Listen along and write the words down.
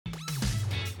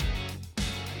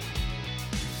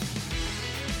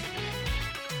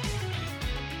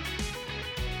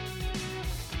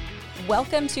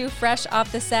Welcome to Fresh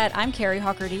Off the Set. I'm Carrie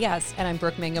Hawker Diaz. And I'm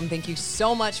Brooke Mangum. Thank you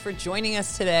so much for joining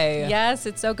us today. Yes,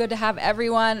 it's so good to have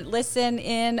everyone listen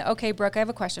in. Okay, Brooke, I have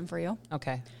a question for you.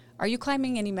 Okay. Are you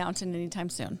climbing any mountain anytime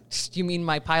soon? You mean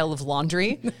my pile of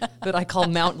laundry that I call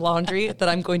Mount Laundry that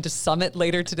I'm going to summit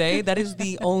later today? That is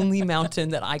the only mountain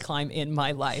that I climb in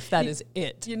my life. That is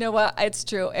it. You know what? It's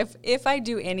true. If I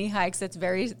do any hikes, it's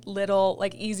very little,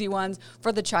 like easy ones.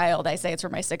 For the child, I say it's for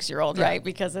my 6-year-old, Yeah. right?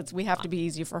 Because we have to be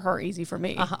easy for her, easy for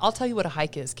me. I'll tell you what a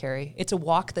hike is, Carrie. It's a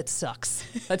walk that sucks.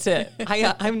 That's it.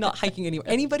 I'm not hiking anywhere.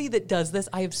 Anybody that does this,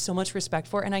 I have so much respect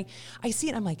for. And I see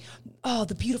it, I'm like, oh,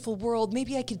 the beautiful world.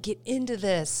 Maybe I could get into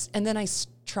this. And then I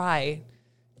try.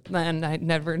 And I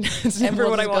never, it's never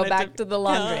we'll what I just wanted go back to the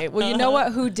laundry. Yeah. Well, you know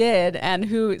what? Who did and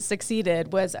who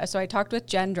succeeded was, so I talked with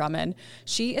Jen Drummond.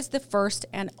 She is the first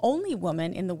and only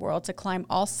woman in the world to climb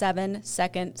all 7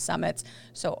 second summits.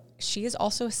 So she is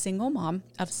also a single mom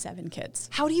of 7 kids.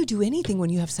 How do you do anything when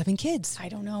you have 7 kids? I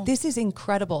don't know. This is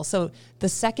incredible. So the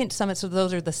second summit, so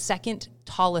those are the second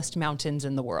tallest mountains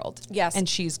in the world. Yes. And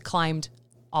she's climbed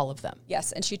all of them.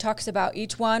 Yes, and she talks about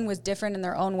each one was different in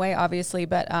their own way, obviously,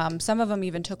 but some of them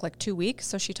even took like 2 weeks.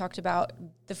 So she talked about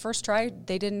the first try,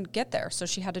 they didn't get there, so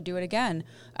she had to do it again.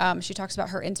 She talks about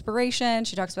her inspiration.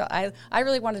 She talks about, I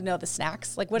really wanted to know the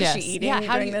snacks. Like, what is she eating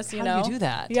during this, you know? How do you do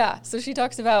that? Yeah, so she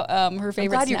talks about her favorite I'm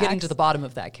glad snacks. you're getting to the bottom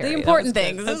of that, Carrie. The important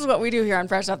things. This is what we do here on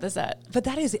Fresh Off the Set. But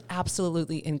that is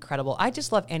absolutely incredible. I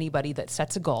just love anybody that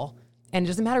sets a goal. And it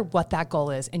doesn't matter what that goal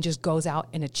is and just goes out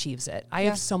and achieves it. I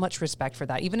have so much respect for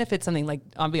that. Even if it's something like,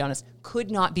 I'll be honest, could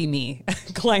not be me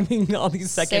climbing all these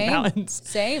second mountains.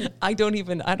 Same. I don't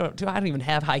even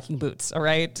have hiking boots. All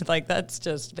right. Like that's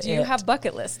just Do you have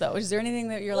bucket lists though? Is there anything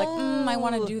that you're like, I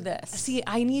want to do this? See,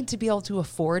 I need to be able to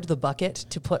afford the bucket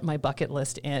to put my bucket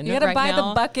list in. You got to buy the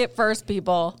bucket first,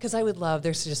 people. Because I would love,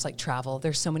 there's just like travel.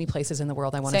 There's so many places in the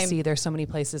world I want to see. There's so many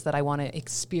places that I want to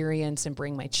experience and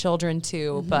bring my children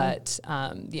to. But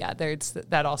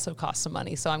that also costs some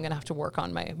money. So I'm going to have to work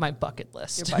on my bucket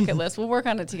list. Your bucket list. We'll work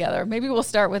on it together. Maybe we'll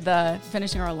start with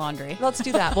finishing our laundry. Let's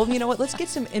do that. Well, you know what? Let's get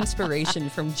some inspiration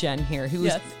from Jen here, who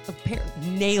is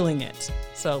nailing it.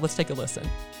 So let's take a listen.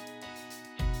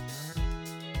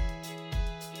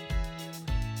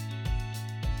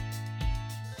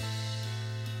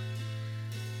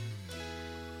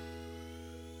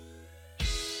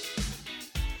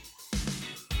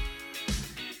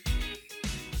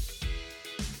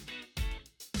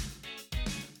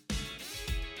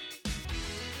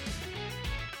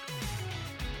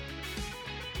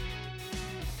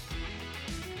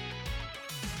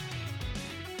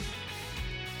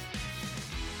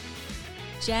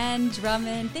 Jen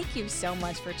Drummond, thank you so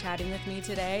much for chatting with me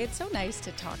today. It's so nice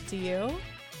to talk to you.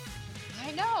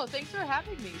 I know. Thanks for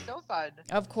having me. So fun.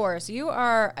 Of course. You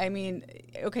are,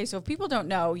 okay, so if people don't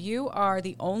know, you are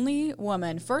the only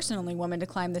woman, first and only woman to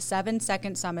climb the 7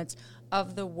 second summits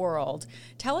of the world.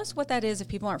 Tell us what that is if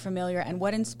people aren't familiar and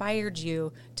what inspired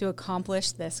you to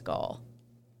accomplish this goal.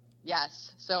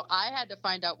 Yes. So I had to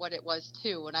find out what it was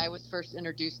too when I was first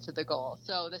introduced to the goal.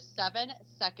 So the 7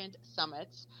 second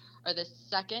summits are the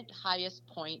second highest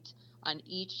point on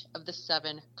each of the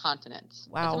 7 continents.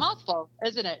 Wow. It's a mouthful,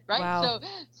 isn't it? Right? Wow. So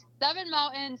 7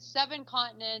 mountains, 7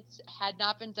 continents, had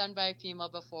not been done by a female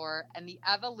before. And the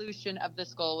evolution of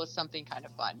this goal was something kind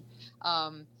of fun.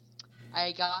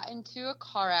 I got into a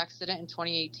car accident in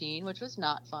 2018, which was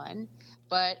not fun.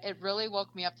 But it really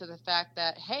woke me up to the fact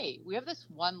that, hey, we have this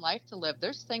one life to live.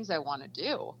 There's things I want to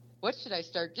do. What should I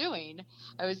start doing?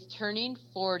 I was turning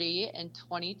 40 in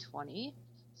 2020.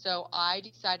 So I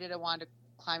decided I wanted to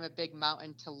climb a big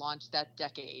mountain to launch that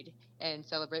decade and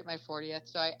celebrate my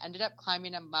 40th. So I ended up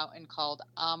climbing a mountain called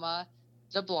Ama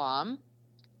Dablam,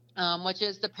 which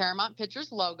is the Paramount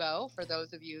Pictures logo, for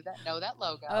those of you that know that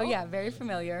logo. Oh, yeah, very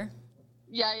familiar.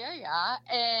 Yeah.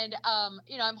 And,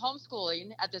 I'm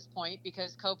homeschooling at this point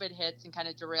because COVID hits and kind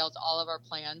of derails all of our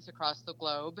plans across the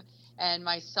globe. And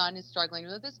my son is struggling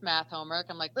with his math homework.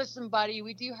 I'm like, listen, buddy,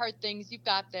 we do hard things. You've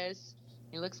got this.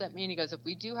 He looks at me and he goes, if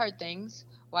we do hard things,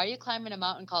 why are you climbing a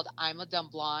mountain called I'm a Dumb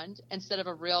Blonde instead of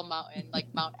a real mountain like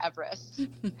Mount Everest?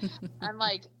 I'm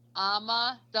like,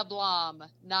 Ama Dablam,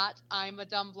 not I'm a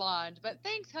Dumb Blonde. But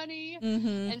thanks, honey.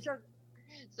 Mm-hmm. And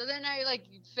so then I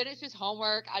finished his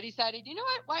homework. I decided, you know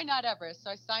what? Why not Everest? So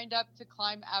I signed up to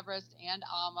climb Everest and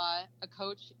Ama. A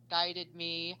coach guided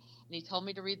me and he told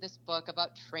me to read this book about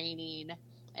training.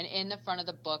 And in the front of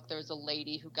the book, there's a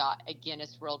lady who got a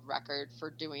Guinness World Record for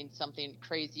doing something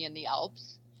crazy in the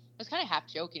Alps. I was kind of half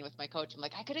joking with my coach. I'm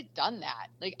like, I could have done that.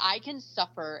 Like, I can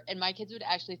suffer, and my kids would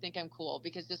actually think I'm cool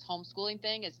because this homeschooling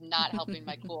thing is not helping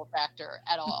my cool factor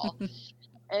at all.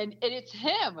 And it's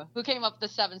him who came up with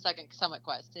the 7-second summit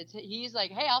quest. He's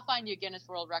like, hey, I'll find you a Guinness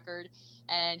World Record.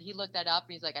 And he looked that up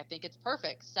and he's like, I think it's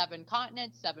perfect. 7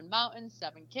 continents, 7 mountains,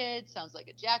 7 kids. Sounds like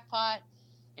a jackpot.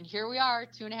 And here we are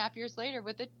 2.5 years later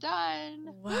with it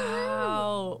done.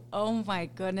 Wow. Oh my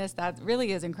goodness. That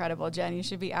really is incredible, Jen. You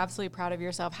should be absolutely proud of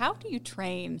yourself. How do you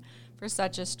train for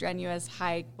such a strenuous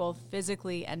hike, both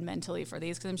physically and mentally for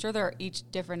these? Because I'm sure they're each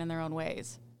different in their own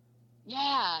ways.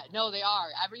 Yeah, no, they are.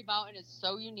 Every mountain is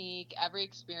so unique. Every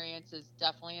experience is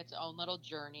definitely its own little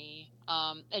journey.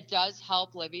 It does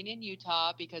help living in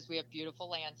Utah because we have beautiful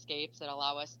landscapes that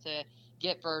allow us to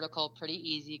get vertical pretty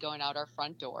easy going out our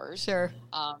front doors. Sure.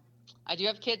 I do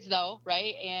have kids though,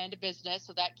 right? And a business,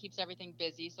 so that keeps everything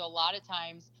busy. So a lot of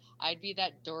times I'd be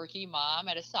that dorky mom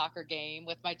at a soccer game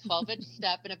with my 12-inch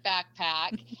step and a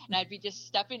backpack, and I'd be just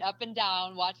stepping up and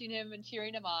down, watching him and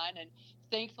cheering him on. And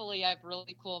thankfully, I have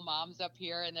really cool moms up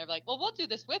here, and they're like, well, we'll do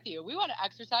this with you. We want to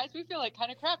exercise. We feel like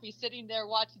kind of crappy sitting there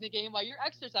watching the game while you're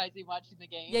exercising watching the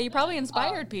game. Yeah, you probably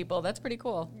inspired people. That's pretty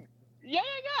cool. Yeah.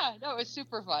 No, it was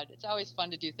super fun. It's always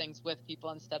fun to do things with people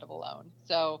instead of alone.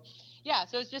 So, yeah,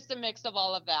 so it's just a mix of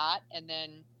all of that. And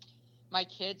then my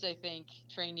kids, I think,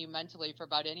 train you mentally for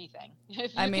about anything.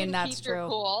 If you can that's keep your true.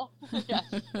 cool, yes.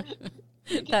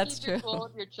 That's keep your true. cool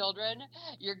with your children,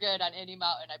 you're good on any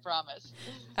mountain, I promise.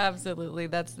 Absolutely.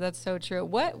 That's so true.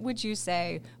 What would you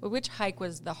say, which hike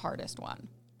was the hardest one?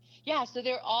 Yeah, so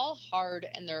they're all hard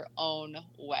in their own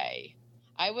way.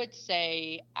 I would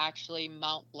say actually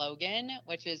Mount Logan,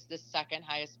 which is the second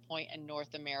highest point in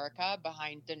North America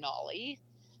behind Denali.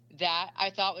 That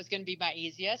I thought was going to be my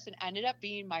easiest and ended up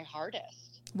being my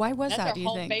hardest. Why was That's that, our do you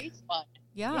home think? base one.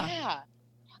 Yeah.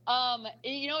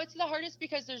 It's the hardest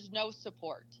because there's no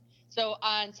support. So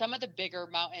on some of the bigger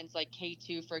mountains like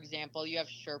K2, for example, you have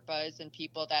Sherpas and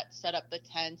people that set up the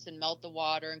tents and melt the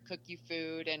water and cook you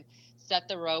food and set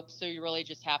the ropes. So you really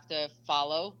just have to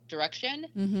follow direction.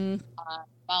 Mm-hmm.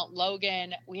 Mount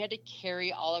Logan, we had to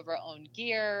carry all of our own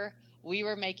gear. We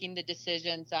were making the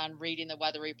decisions on reading the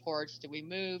weather reports. Do we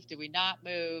move? Do we not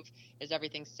move? Is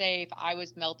everything safe? I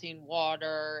was melting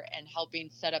water and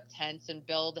helping set up tents and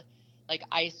build like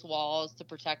ice walls to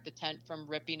protect the tent from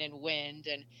ripping in wind.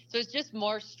 And so it's just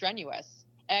more strenuous.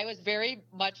 And I was very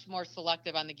much more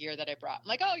selective on the gear that I brought. I'm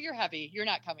like, oh, you're heavy. You're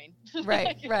not coming.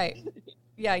 Right.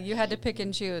 Yeah, you had to pick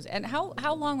and choose. And how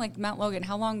long, like Mount Logan,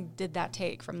 how long did that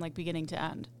take from like beginning to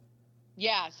end?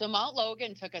 Yeah, so Mount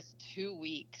Logan took us 2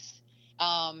 weeks.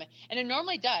 And it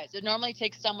normally does. It normally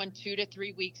takes someone 2 to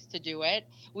 3 weeks to do it.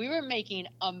 We were making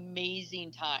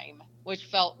amazing time, which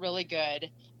felt really good.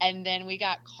 And then we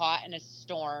got caught in a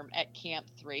storm at Camp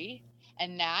 3,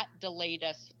 and that delayed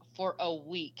us for a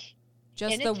week.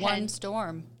 Just the one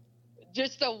storm.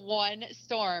 Just the one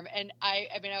storm. And I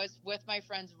was with my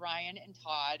friends Ryan and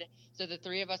Todd. So the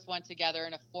three of us went together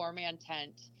in a 4-man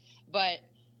tent. But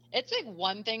it's like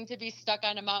one thing to be stuck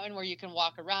on a mountain where you can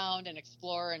walk around and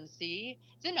explore and see.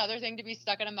 It's another thing to be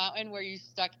stuck on a mountain where you're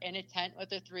stuck in a tent with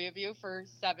the three of you for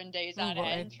 7 days on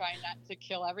end, trying not to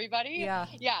kill everybody. Yeah.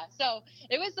 So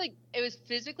it was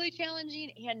physically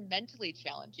challenging and mentally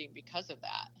challenging because of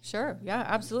that. Sure. Yeah,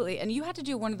 absolutely. And you had to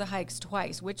do one of the hikes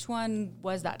twice. Which one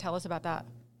was that? Tell us about that.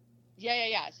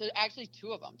 Yeah. So actually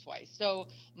 2 of them twice. So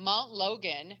Mount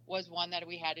Logan was one that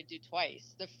we had to do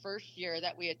twice. The first year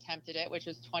that we attempted it, which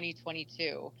was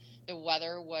 2022, the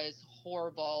weather was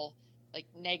horrible, like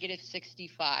negative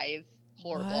 65,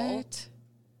 horrible. What?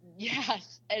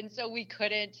 Yes. And so we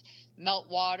couldn't melt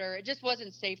water. It just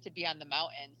wasn't safe to be on the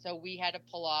mountain. So we had to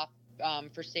pull off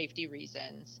for safety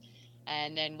reasons.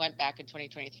 And then went back in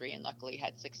 2023 and luckily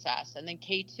had success. And then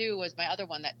K2 was my other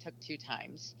one that took 2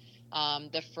 times.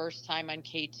 The first time on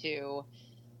K2,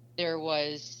 there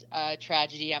was a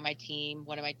tragedy on my team.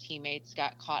 One of my teammates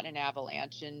got caught in an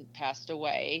avalanche and passed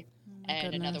away,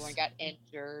 and another one got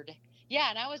injured. Yeah,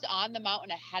 and I was on the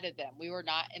mountain ahead of them. We were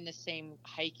not in the same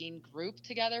hiking group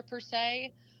together per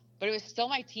se, but it was still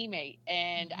my teammate.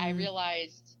 And I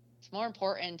realized it's more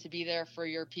important to be there for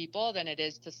your people than it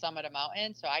is to summit a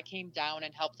mountain. So I came down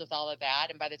and helped with all of that.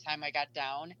 And by the time I got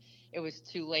down, it was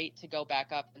too late to go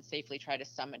back up and safely try to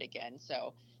summit again.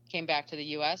 So came back to the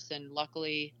U.S. and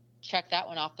luckily checked that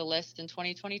one off the list in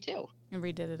 2022. And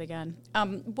redid it again.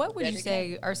 What would you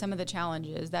say are some of the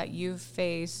challenges that you've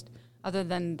faced, other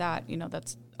than that,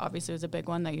 that's obviously was a big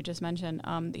one that you just mentioned,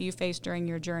 that you faced during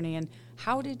your journey, and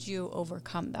how did you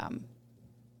overcome them?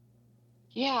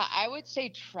 Yeah, I would say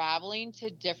traveling to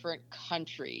different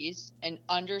countries and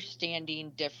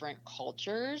understanding different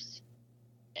cultures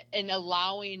and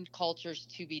allowing cultures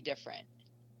to be different,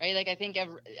 right? Like I think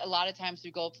a lot of times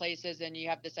we go places and you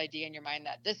have this idea in your mind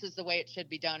that this is the way it should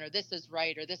be done, or this is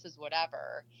right, or this is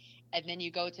whatever. And then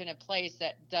you go to a place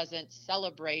that doesn't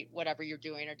celebrate whatever you're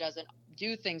doing or doesn't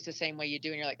do things the same way you do.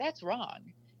 And you're like, that's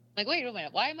wrong. Like, wait a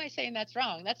minute, why am I saying that's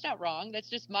wrong? That's not wrong. That's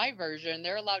just my version.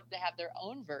 They're allowed to have their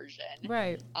own version.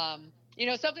 Right.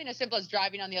 Something as simple as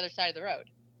driving on the other side of the road,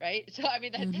 right? So, I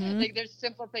mean, like there's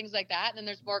simple things like that. And then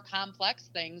there's more complex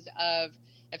things of,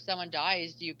 if someone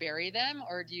dies, do you bury them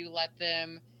or do you let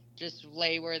them just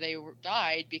lay where they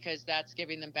died, because that's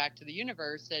giving them back to the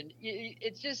universe? And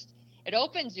it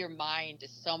opens your mind to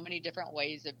so many different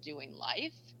ways of doing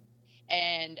life,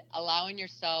 and allowing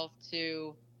yourself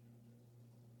to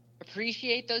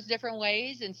appreciate those different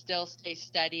ways and still stay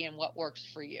steady in what works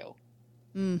for you.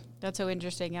 That's so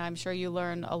interesting. I'm sure you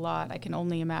learn a lot. I can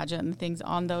only imagine things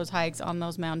on those hikes, on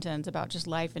those mountains, about just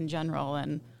life in general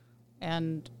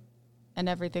and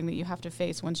everything that you have to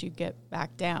face once you get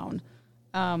back down.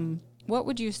 What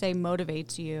would you say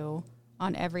motivates you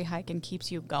on every hike and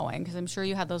keeps you going? Because I'm sure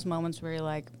you had those moments where you're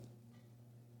like,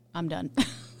 I'm done.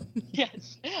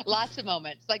 Yes, lots of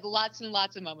moments, like lots and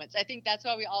lots of moments. I think that's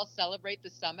why we all celebrate the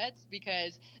summits,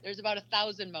 because there's about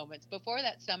 1,000 moments before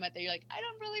that summit that you're like, I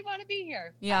don't really want to be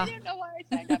here. Yeah. I didn't know why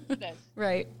I signed up for this.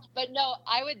 Right. But no,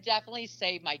 I would definitely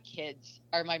say my kids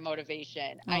are my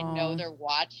motivation. Aww. I know they're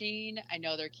watching. I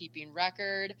know they're keeping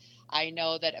record. I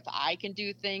know that if I can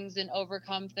do things and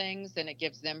overcome things, then it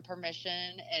gives them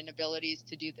permission and abilities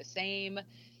to do the same.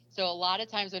 So a lot of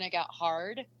times when it got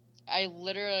hard, I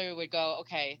literally would go,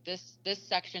 okay, this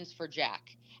section's for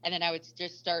Jack. And then I would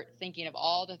just start thinking of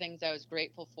all the things I was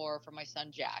grateful for my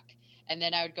son, Jack. And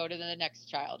then I would go to the next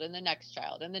child and the next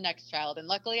child and the next child. And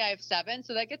luckily I have 7.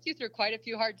 So that gets you through quite a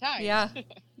few hard times. Yeah.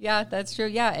 Yeah, that's true.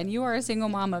 Yeah. And you are a single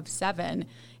mom of 7.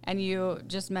 And you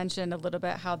just mentioned a little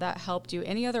bit how that helped you.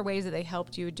 Any other ways that they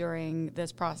helped you during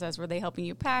this process? Were they helping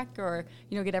you pack or,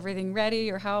 get everything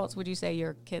ready? Or how else would you say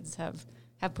your kids have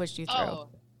pushed you through? Oh.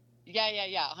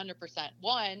 Yeah, 100%.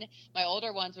 One, my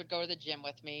older ones would go to the gym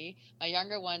with me. My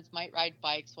younger ones might ride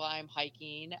bikes while I'm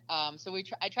hiking. So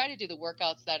I try to do the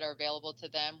workouts that are available to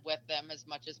them with them as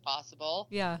much as possible.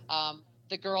 Yeah.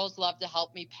 The girls love to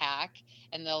help me pack,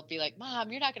 and they'll be like, Mom,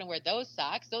 you're not going to wear those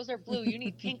socks. Those are blue. You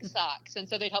need pink socks. And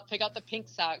so they'd help pick out the pink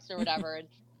socks or whatever.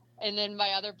 And then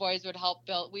my other boys would help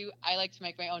build. I like to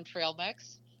make my own trail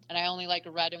mix. And I only like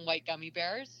red and white gummy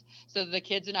bears. So the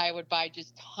kids and I would buy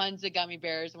just tons of gummy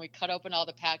bears, and we'd cut open all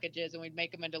the packages and we'd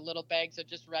make them into little bags of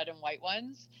just red and white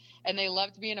ones. And they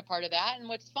loved being a part of that. And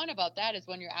what's fun about that is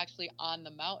when you're actually on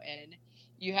the mountain,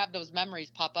 you have those memories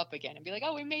pop up again and be like,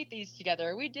 oh, we made these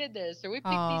together. Or we did this, or we picked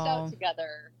these out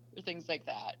together, or things like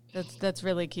that. That's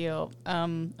really cute.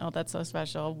 That's so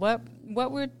special. What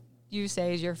would you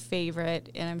say is your favorite,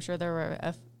 and I'm sure there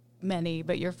were many,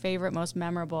 but your favorite, most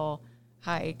memorable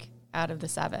hike out of the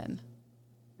 7?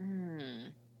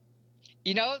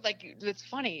 It's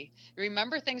funny. You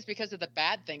remember things because of the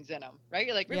bad things in them, right?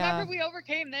 You're like, remember we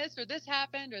overcame this, or this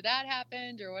happened, or that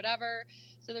happened, or whatever.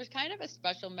 So there's kind of a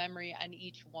special memory on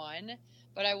each one.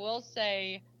 But I will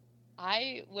say,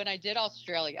 when I did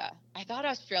Australia, I thought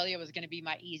Australia was going to be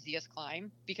my easiest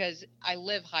climb because I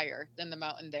live higher than the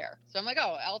mountain there. So I'm like,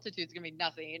 oh, altitude's going to be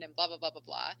nothing and blah, blah, blah, blah,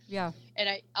 blah. Yeah.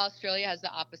 And Australia has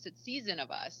the opposite season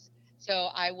of us. So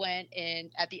I went in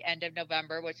at the end of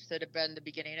November, which should have been the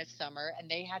beginning of summer, and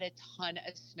they had a ton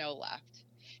of snow left.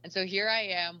 And so here I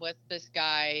am with this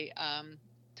guy,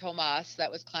 Tomas,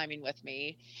 that was climbing with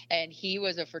me. And he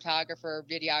was a photographer,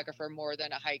 videographer more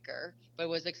than a hiker, but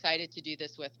was excited to do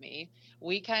this with me.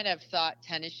 We kind of thought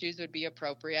tennis shoes would be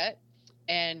appropriate.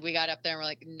 And we got up there and we're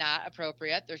like, not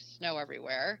appropriate. There's snow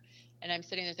everywhere. And I'm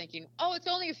sitting there thinking, oh, it's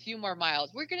only a few more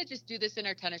miles. We're going to just do this in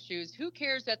our tennis shoes. Who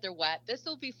cares that they're wet? This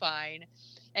will be fine.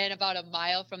 And about a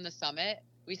mile from the summit,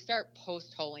 we start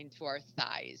post-holing to our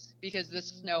thighs because the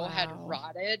snow had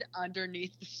rotted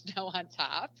underneath the snow on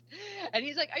top. And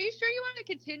he's like, are you sure you want to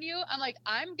continue? I'm like,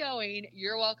 I'm going.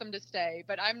 You're welcome to stay,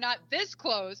 but I'm not this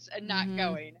close and not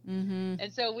going. Mm-hmm.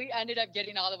 And so we ended up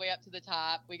getting all the way up to the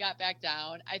top. We got back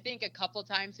down. I think a couple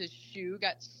times his shoe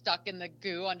got stuck in the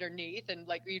goo underneath, and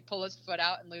like we'd pull his foot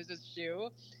out and lose his shoe.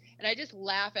 And I just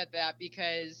laugh at that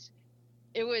because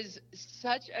it was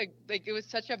such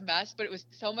a mess, but it was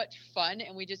so much fun,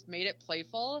 and we just made it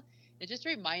playful. It just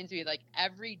reminds me, like,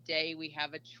 every day we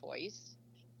have a choice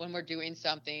when we're doing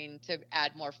something to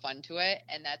add more fun to it,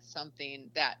 and that's something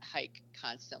that hike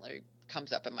constantly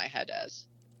comes up in my head as.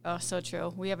 Oh, so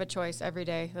true. We have a choice every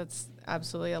day. That's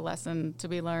absolutely a lesson to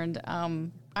be learned.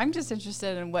 I'm just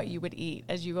interested in what you would eat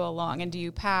as you go along, and do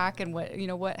you pack, and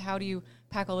how do you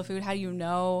pack all the food? How do you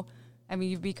know I mean,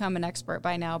 you've become an expert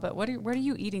by now, but what are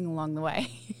you eating along the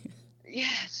way?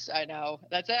 Yes, I know.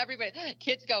 That's what everybody.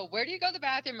 Kids go, where do you go to the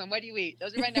bathroom and what do you eat?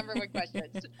 Those are my number one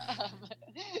questions.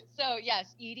 So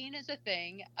yes, eating is a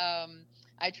thing.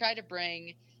 I try to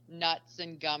bring nuts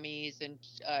and gummies and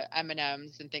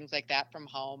M&Ms and things like that from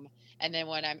home. And then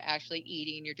when I'm actually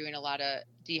eating, you're doing a lot of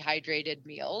dehydrated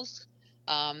meals.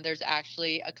 There's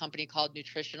actually a company called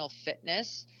Nutritional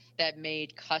Fitness that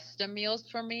made custom meals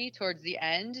for me towards the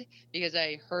end because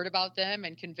I heard about them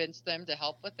and convinced them to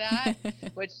help with that,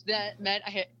 which that meant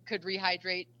I could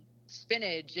rehydrate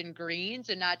spinach and greens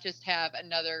and not just have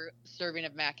another serving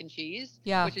of mac and cheese,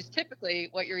 which is typically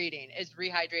what you're eating is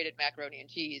rehydrated macaroni and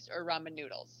cheese or ramen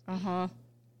noodles. Uh-huh.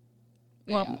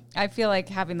 Well, I feel like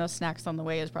having those snacks on the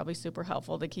way is probably super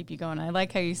helpful to keep you going. I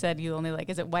like how you said you only like,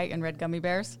 is it white and red gummy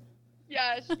bears?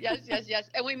 Yes.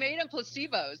 And we made them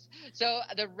placebos. So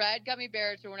the red gummy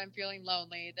bears are when I'm feeling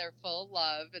lonely. They're full of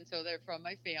love, and so they're from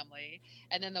my family.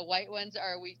 And then the white ones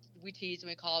are, we tease and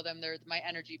we call them, they're my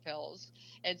energy pills.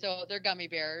 And so they're gummy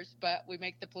bears, but we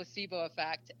make the placebo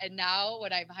effect. And now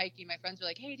when I'm hiking, my friends are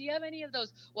like, hey, do you have any of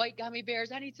those white gummy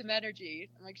bears? I need some energy.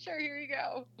 I'm like, sure, here you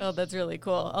go. Oh, that's really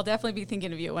cool. I'll definitely be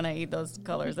thinking of you when I eat those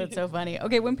colors. That's so funny.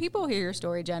 Okay, when people hear your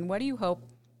story, Jen, what do you hope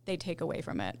they take away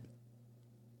from it?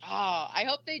 Oh, I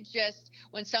hope they just,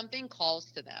 when something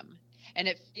calls to them and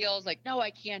it feels like, no,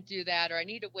 I can't do that, or I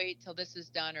need to wait till this is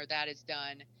done or that is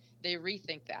done, they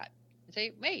rethink that and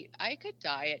say, wait, I could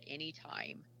die at any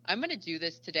time. I'm going to do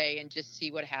this today and just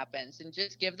see what happens, and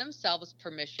just give themselves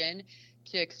permission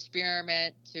to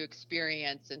experiment, to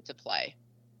experience, and to play.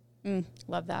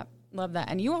 Love that. Love that.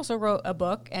 And you also wrote a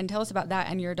book, and tell us about that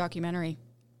and your documentary.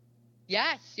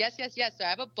 Yes. So I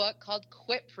have a book called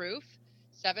Quit Proof: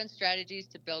 7 Strategies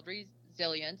to Build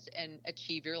Resilience and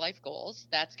Achieve Your Life Goals.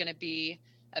 That's going to be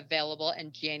available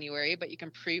in January, but you can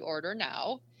pre-order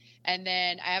now. And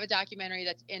then I have a documentary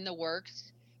that's in the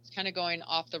works. It's kind of going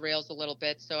off the rails a little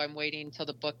bit, so I'm waiting until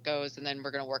the book goes, and then we're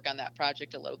going to work on that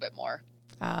project a little bit more.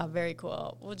 Very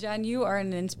cool. Well, Jen, you are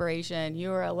an inspiration.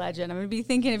 You are a legend. I'm going to be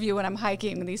thinking of you when I'm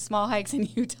hiking these small hikes in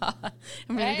Utah.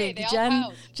 I'm going to think,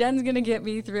 Jen's going to get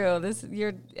me through this.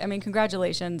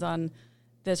 Congratulations on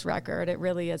this record. It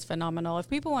really is phenomenal. If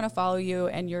people want to follow you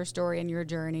and your story and your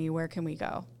journey, where can we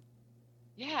go?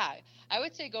 Yeah, I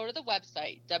would say go to the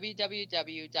website,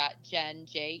 www.Drummond,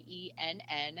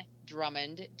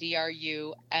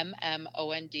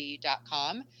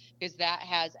 DRUMMOND.com, because that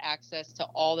has access to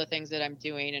all the things that I'm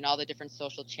doing and all the different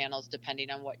social channels,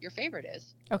 depending on what your favorite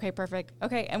is. Okay, perfect.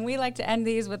 Okay, and we like to end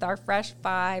these with our Fresh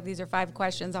 5. These are 5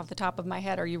 questions off the top of my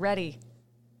head. Are you ready?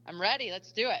 I'm ready.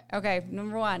 Let's do it. Okay,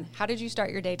 number 1, how did you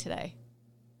start your day today?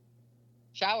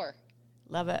 Shower.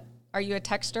 Love it. Are you a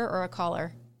texter or a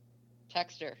caller?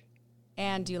 Texter.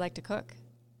 And do you like to cook?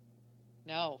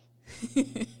 No.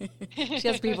 She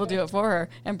has people do it for her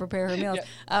and prepare her meals.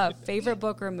 Favorite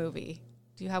book or movie?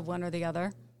 Do you have one or the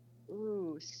other?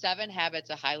 Ooh, 7 Habits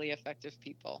of Highly Effective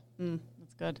People.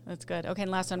 That's good. That's good. Okay,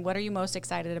 and last one. What are you most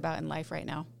excited about in life right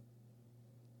now?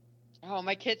 Oh,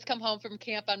 my kids come home from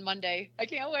camp on Monday. I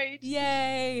can't wait.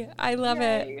 Yay. I love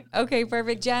it. Okay,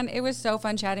 perfect. Jen, it was so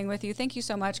fun chatting with you. Thank you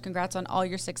so much. Congrats on all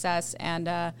your success. And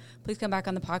please come back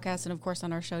on the podcast and, of course,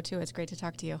 on our show, too. It's great to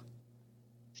talk to you.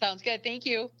 Sounds good. Thank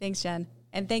you. Thanks, Jen.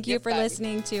 And thank you for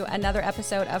listening to another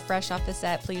episode of Fresh Off the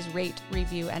Set. Please rate,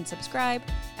 review, and subscribe.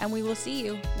 And we will see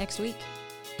you next week.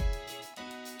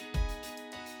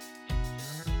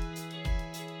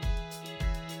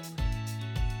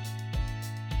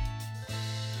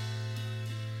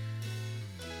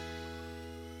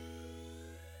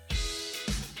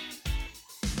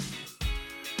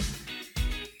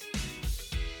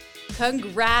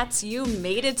 Congrats, you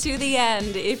made it to the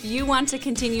end. If you want to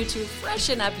continue to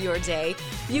freshen up your day,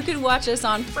 you can watch us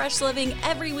on Fresh Living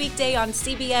every weekday on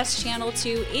CBS Channel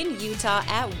 2 in Utah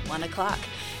at 1 o'clock.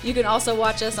 You can also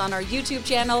watch us on our YouTube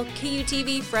channel,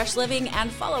 KUTV Fresh Living, and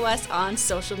follow us on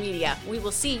social media. We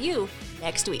will see you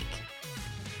next week.